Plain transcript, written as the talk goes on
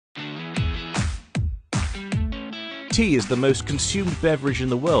Tea is the most consumed beverage in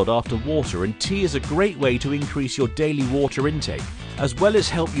the world after water, and tea is a great way to increase your daily water intake, as well as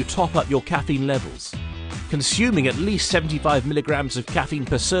help you top up your caffeine levels. Consuming at least 75 milligrams of caffeine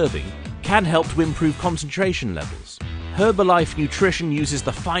per serving can help to improve concentration levels. Herbalife Nutrition uses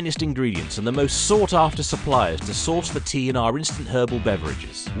the finest ingredients and the most sought-after suppliers to source the tea in our instant herbal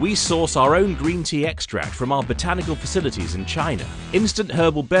beverages. We source our own green tea extract from our botanical facilities in China. Instant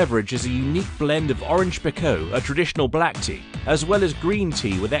herbal beverage is a unique blend of orange pekoe, a traditional black tea, as well as green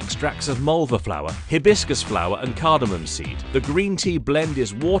tea with extracts of malva flower, hibiscus flower and cardamom seed. The green tea blend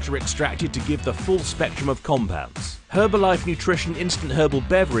is water extracted to give the full spectrum of compounds. Herbalife Nutrition Instant Herbal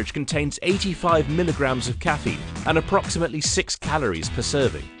Beverage contains 85 milligrams of caffeine and approximately 6 calories per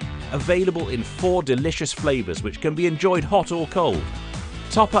serving. Available in 4 delicious flavors which can be enjoyed hot or cold.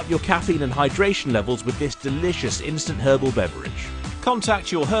 Top up your caffeine and hydration levels with this delicious instant herbal beverage.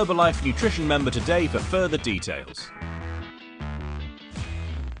 Contact your Herbalife Nutrition member today for further details.